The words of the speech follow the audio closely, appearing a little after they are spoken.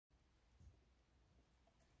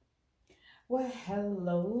Well,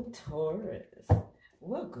 hello, Taurus.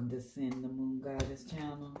 Welcome to Send the Moon Goddess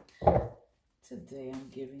channel. Today I'm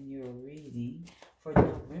giving you a reading for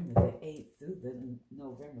November the 8th through the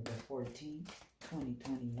November the 14th,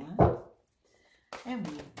 2021. And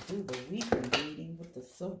we do the weekly reading with the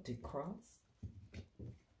Celtic cross.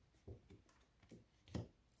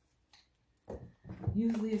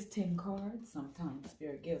 Usually it's 10 cards. Sometimes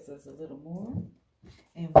Spirit gives us a little more.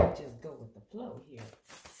 And we just go with the flow here.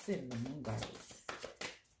 Send the Moon Goddess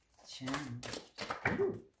channel.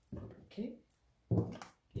 Ooh, okay.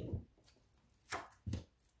 Yeah.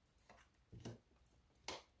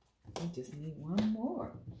 We just need one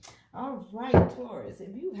more. All right, Taurus.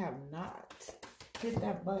 If you have not hit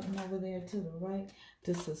that button over there to the right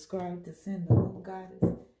to subscribe to Send the Moon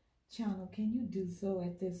Goddess channel, can you do so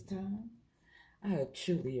at this time? I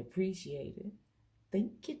truly appreciate it.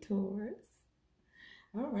 Thank you, Taurus.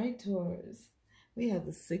 All right, Taurus. We have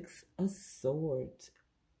the Six of Swords.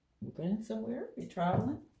 We're going somewhere. We're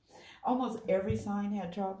traveling. Almost every sign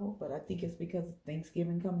had travel, but I think it's because of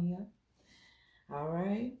Thanksgiving coming up. All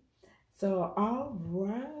right. So, all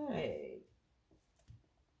right.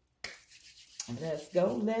 Let's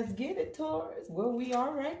go. Let's get it, Taurus. Where we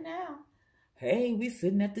are right now. Hey, we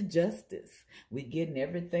sitting at the justice. We getting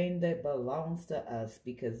everything that belongs to us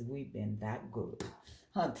because we've been that good.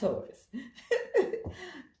 Huh, Taurus?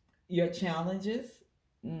 Your challenges,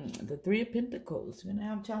 the Three of Pentacles. You're going to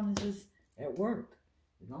have challenges at work.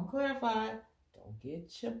 We're going to clarify. Don't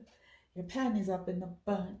get your panties up in the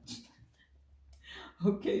bunch.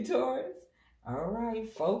 Okay, Taurus? All right,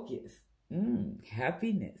 focus.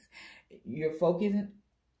 Happiness. You're focusing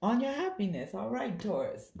on your happiness. All right,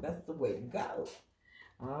 Taurus. That's the way to go.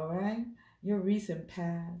 All right. Your recent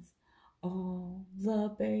past. Oh,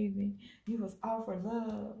 love, baby. You was offered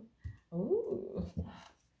love. Ooh.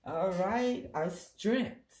 All right. Our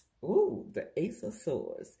strength. Ooh, the Ace of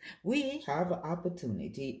Swords. We have an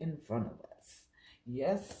opportunity in front of us.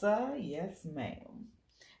 Yes, sir. Yes, ma'am.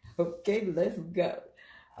 Okay, let's go.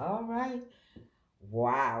 All right.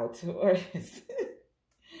 Wow, Taurus.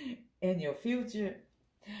 In your future,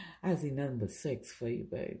 I see nothing but sex for you,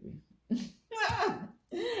 baby.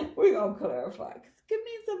 We're going to clarify. Because it could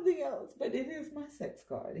mean something else. But it is my sex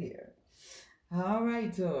card here. All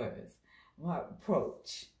right, Taurus. My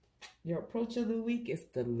approach. Your approach of the week is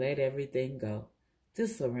to let everything go.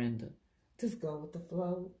 Just surrender. Just go with the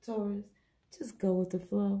flow, Taurus. Just go with the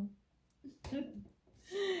flow.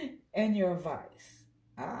 And your advice.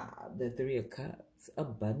 The Three of Cups.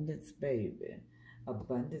 Abundance, baby.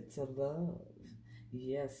 Abundance of love.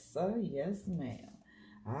 Yes, sir. Yes, ma'am.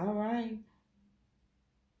 All right.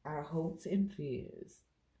 Our hopes and fears.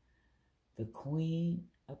 The Queen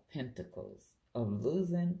of Pentacles. Of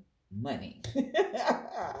losing money.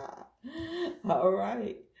 All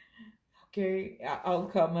right. Okay. Our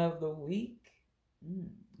outcome of the week.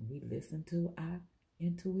 We listen to our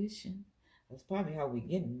intuition. That's probably how we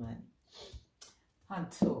get money. On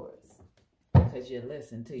Taurus. Because you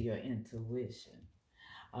listen to your intuition.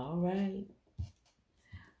 All right.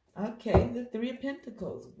 Okay, the Three of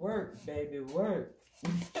Pentacles. Work, baby, work.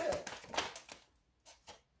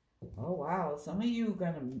 Oh, wow. Some of you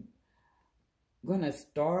gonna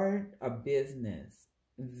start a business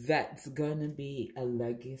that's gonna be a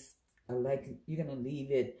legacy. You're gonna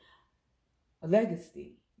leave it a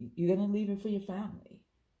legacy. You're gonna leave it for your family.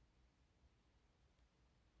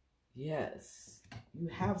 Yes. You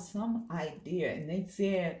have some idea, and they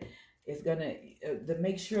said it's gonna to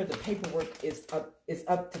make sure the paperwork is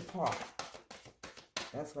up to par.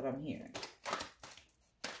 That's what I'm hearing.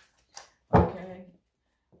 Okay,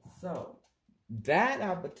 so that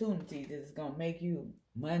opportunity that is gonna make you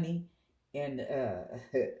money and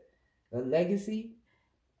the legacy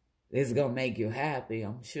is gonna make you happy.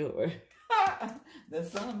 I'm sure. The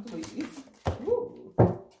sun, please. Woo.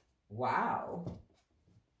 Wow.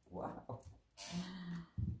 Wow.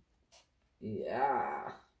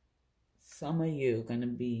 Yeah. Some of you are going to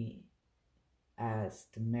be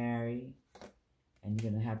asked to marry, and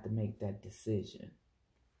you're going to have to make that decision.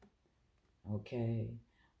 Okay?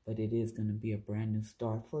 But it is going to be a brand new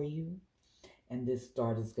start for you. And this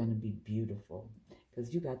start is going to be beautiful.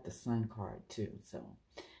 Because you got the Sun card too. So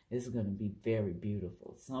it's going to be very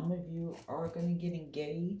beautiful. Some of you are going to get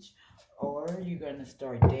engaged, or you're going to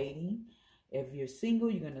start dating. If you're single,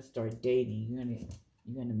 you're going to start dating.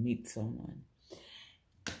 You're going to meet someone.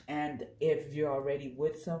 And if you're already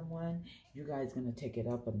with someone, you guys going to take it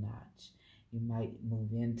up a notch. You might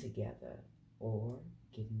move in together or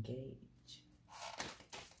get engaged.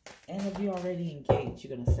 And if you're already engaged,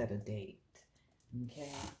 you're going to set a date.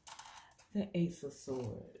 Okay? The Ace of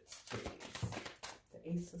Swords, please. The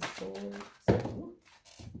Ace of Swords. Ooh.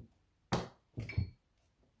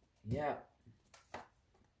 Yeah.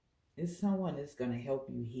 It's someone that's going to help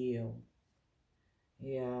you heal.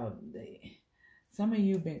 Yeah. Some of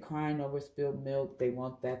you have been crying over spilled milk. They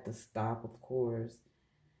want that to stop, of course.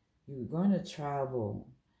 You're going to travel.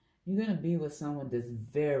 You're going to be with someone that's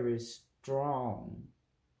very strong.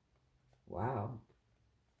 Wow.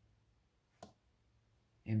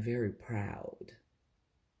 And very proud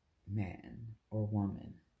man or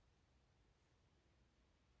woman.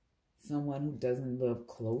 Someone who doesn't live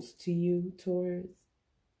close to you, Taurus.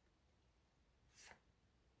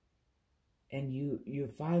 And you're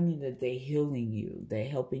finding that they're healing you. They're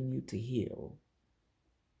helping you to heal.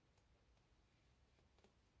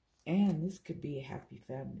 And this could be a happy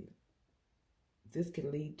family. This could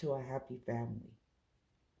lead to a happy family.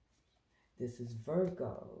 This is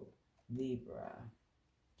Virgo, Libra.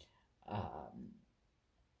 I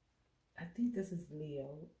think this is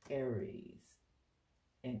Leo, Aries,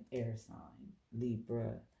 and air sign.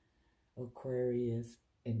 Libra, Aquarius,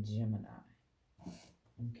 and Gemini.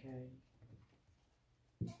 Okay.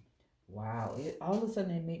 Wow. All of a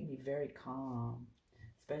sudden, it made me very calm.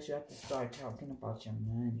 Especially after start talking about your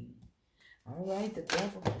money. All right, the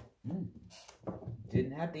devil.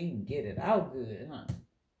 Didn't have to even get it out good, huh?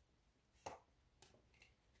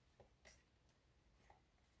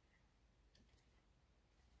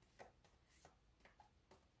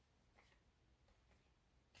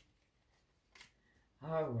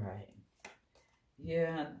 All right.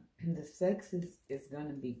 Yeah, the sex is going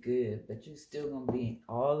to be good, but you're still going to be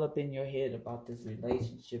all up in your head about this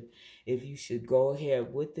relationship, if you should go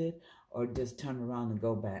ahead with it or just turn around and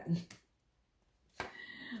go back.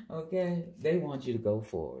 Okay? They want you to go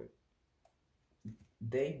forward.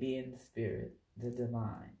 They be in the spirit, the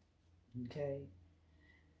divine. Okay?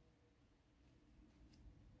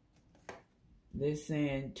 They're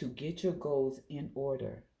saying to get your goals in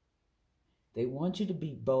order. They want you to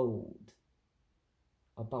be bold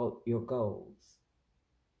about your goals,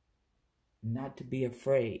 not to be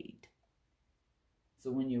afraid.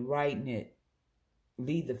 So when you're writing it,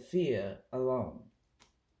 leave the fear alone.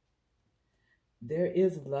 There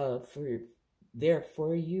is love there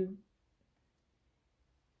for you.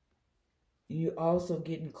 You're also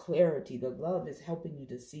getting clarity. The love is helping you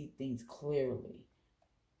to see things clearly,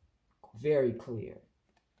 very clear.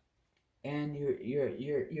 And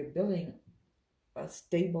you're building a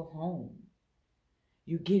stable home.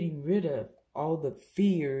 You're getting rid of all the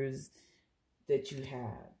fears that you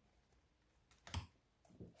have.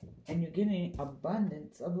 And you're getting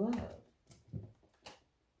abundance of love.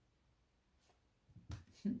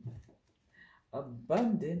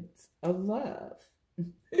 Abundance of love.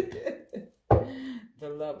 The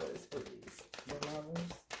lovers, please. The lovers.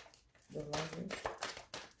 The lovers.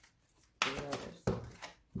 The lovers.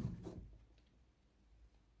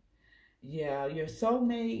 Yeah, your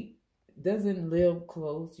soulmate doesn't live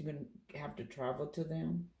close. You're going to have to travel to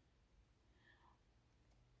them.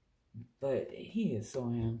 But he is so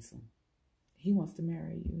handsome. He wants to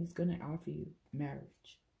marry you. He's going to offer you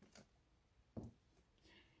marriage.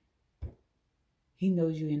 He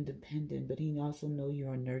knows you're independent, but he also knows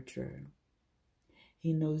you're a nurturer.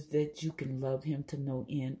 He knows that you can love him to no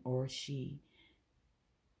end, or she.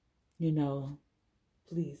 You know,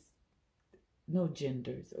 please, no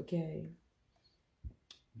genders, okay?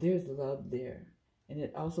 There's love there. And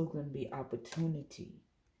it also going to be opportunity.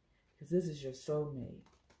 Because this is your soulmate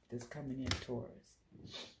that's coming in, Taurus.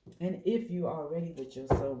 And if you are already with your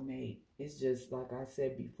soulmate, it's just, like I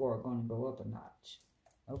said before, going to go up a notch.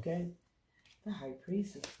 Okay? The High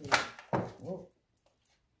Priestess, please. Whoa.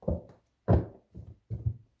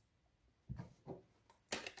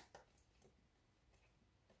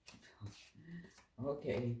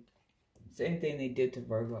 Okay. Same thing they did to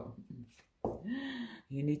Virgo.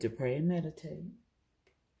 You need to pray and meditate.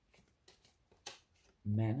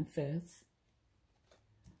 Manifest.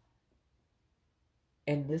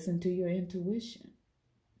 And listen to your intuition.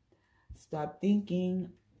 Stop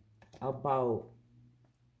thinking about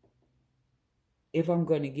if I'm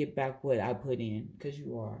going to get back what I put in, because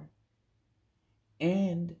you are.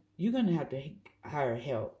 And you're going to have to hire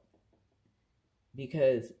help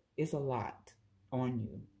because it's a lot on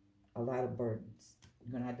you, a lot of burdens.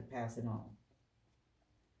 You're going to have to pass it on.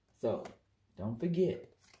 So don't forget,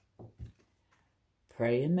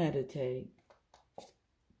 pray and meditate,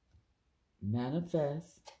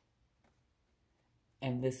 manifest,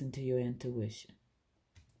 and listen to your intuition.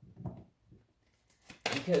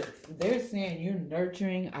 Because they're saying you're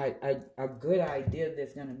nurturing a good idea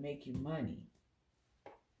that's going to make you money.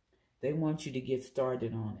 They want you to get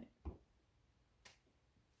started on it.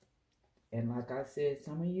 And like I said,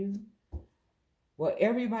 some of you, well,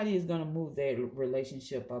 everybody is going to move their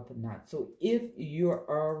relationship up a notch. So if you're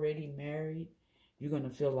already married, you're going to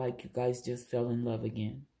feel like you guys just fell in love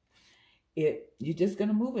again. You're just going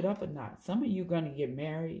to move it up a notch. Some of you are going to get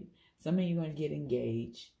married. Some of you are going to get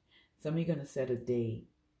engaged. Some of you are going to set a date.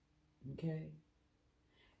 Okay?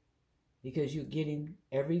 Because you're getting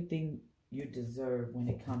everything you deserve when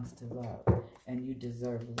it comes to love. And you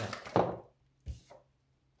deserve love.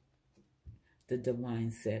 The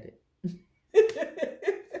divine said it.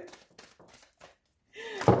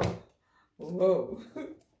 Whoa.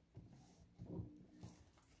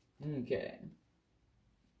 Okay.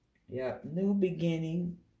 Yeah, new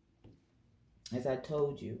beginning. As I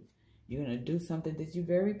told you, you're going to do something that you're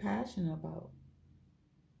very passionate about.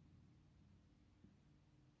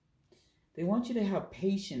 They want you to have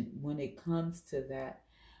patience when it comes to that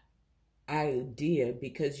idea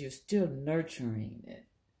because you're still nurturing it.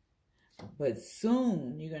 But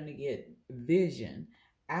soon you're going to get vision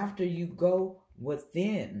after you go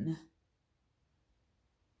within.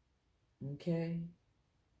 Okay?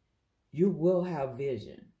 You will have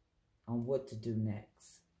vision on what to do next.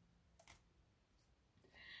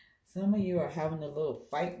 Some of you are having a little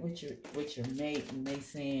fight with your mate, and they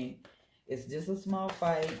saying it's just a small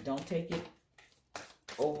fight. Don't take it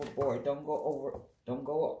overboard. Don't go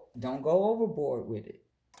overboard with it.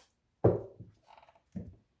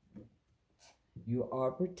 You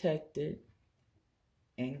are protected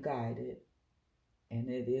and guided, and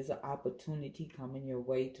it is an opportunity coming your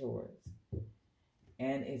way, Taurus.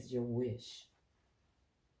 And it's your wish.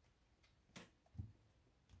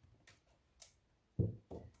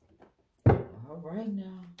 All right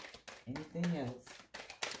now. Anything else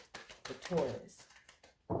for Taurus?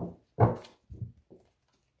 All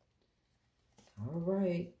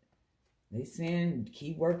right. They saying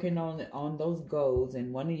keep working on those goals,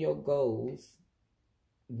 and one of your goals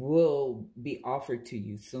will be offered to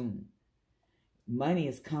you soon. Money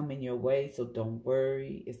is coming your way, so don't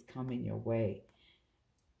worry. It's coming your way.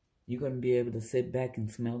 You're going to be able to sit back and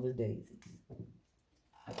smell the daisies.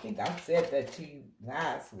 I think I said that to you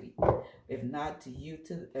last week. If not to you,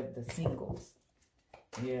 to the singles.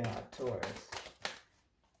 Yeah, Taurus.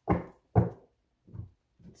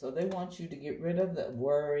 So they want you to get rid of the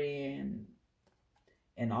worry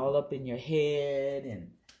and all up in your head,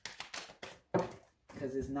 and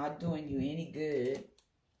because it's not doing you any good.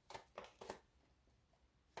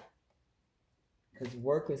 Because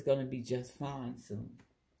work is going to be just fine soon.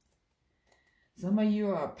 Some of you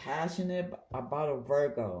are passionate about a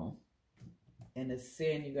Virgo, and it's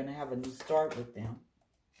saying you're going to have a new start with them.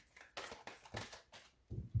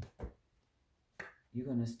 You're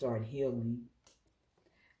going to start healing.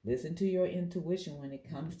 Listen to your intuition when it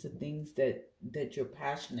comes to things that you're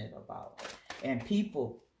passionate about, and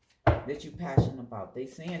people that you're passionate about. They're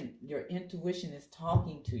saying your intuition is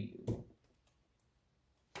talking to you,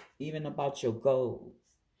 even about your goals.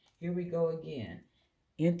 Here we go again.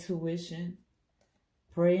 Intuition.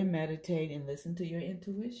 Pray and meditate and listen to your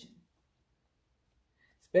intuition.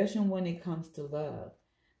 Especially when it comes to love.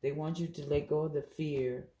 They want you to let go of the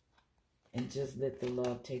fear and just let the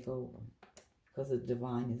love take over. Because the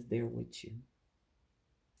divine is there with you.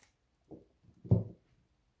 All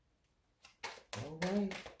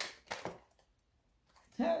right.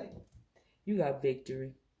 Hey, you got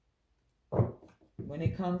victory. When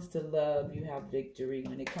it comes to love, you have victory.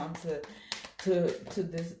 When it comes to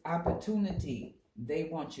this opportunity, they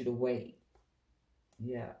want you to wait.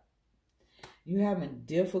 Yeah. You're having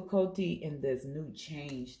difficulty in this new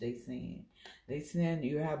change, they saying. They saying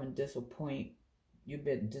you're having you've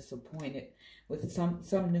been disappointed with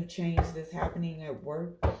some new change that's happening at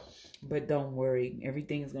work. But don't worry.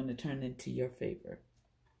 Everything is going to turn into your favor.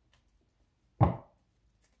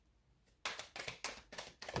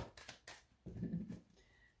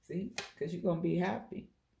 See? Because you're going to be happy.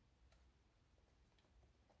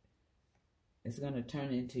 It's going to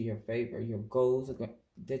turn into your favor. Your goals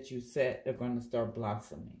that you set are going to start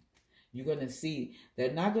blossoming. You're going to see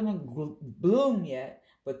they're not going to bloom yet,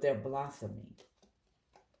 but they're blossoming.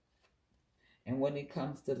 And when it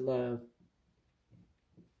comes to love,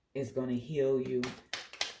 it's going to heal you.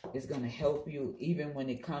 It's going to help you even when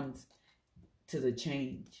it comes to the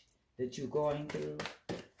change that you're going through.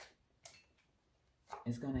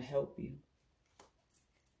 It's going to help you.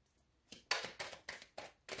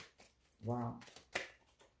 Wow.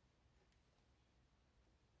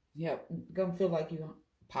 Yeah, you're going to feel like you're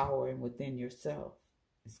powering within yourself.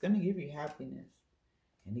 It's going to give you happiness.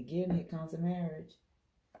 And again, here comes a marriage.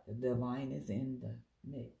 The divine is in the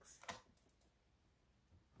mix.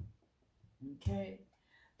 Okay.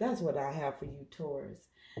 That's what I have for you, Taurus.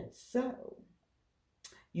 So,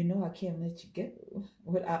 you know I can't let you go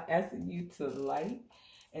without asking you to like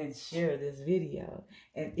and share this video.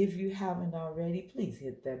 And if you haven't already, please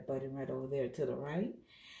hit that button right over there to the right.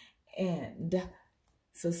 And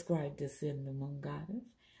subscribe to Send the Moon Goddess.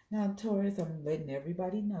 Now, Taurus, I'm letting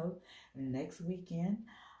everybody know next weekend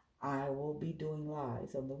I will be doing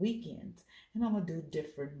lives on the weekends, and I'm going to do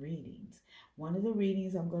different readings. One of the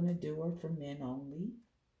readings I'm going to do are for men only.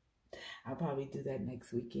 I'll probably do that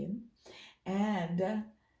next weekend. And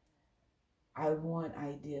I want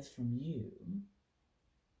ideas from you.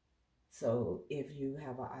 So if you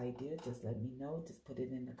have an idea, just let me know. Just put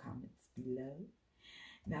it in the comments below.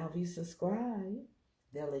 Now, if you subscribe,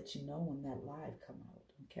 they'll let you know when that live come out,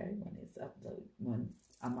 okay? When it's uploaded, when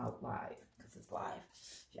I'm out live, because it's live.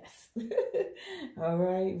 Yes. All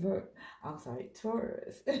right, I'm sorry,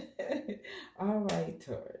 Taurus. All right,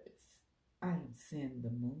 Taurus. I am Send the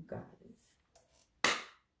Moon Goddess.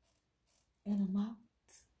 And I'm out.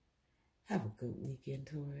 Have a good weekend,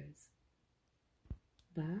 Taurus.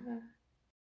 Bye.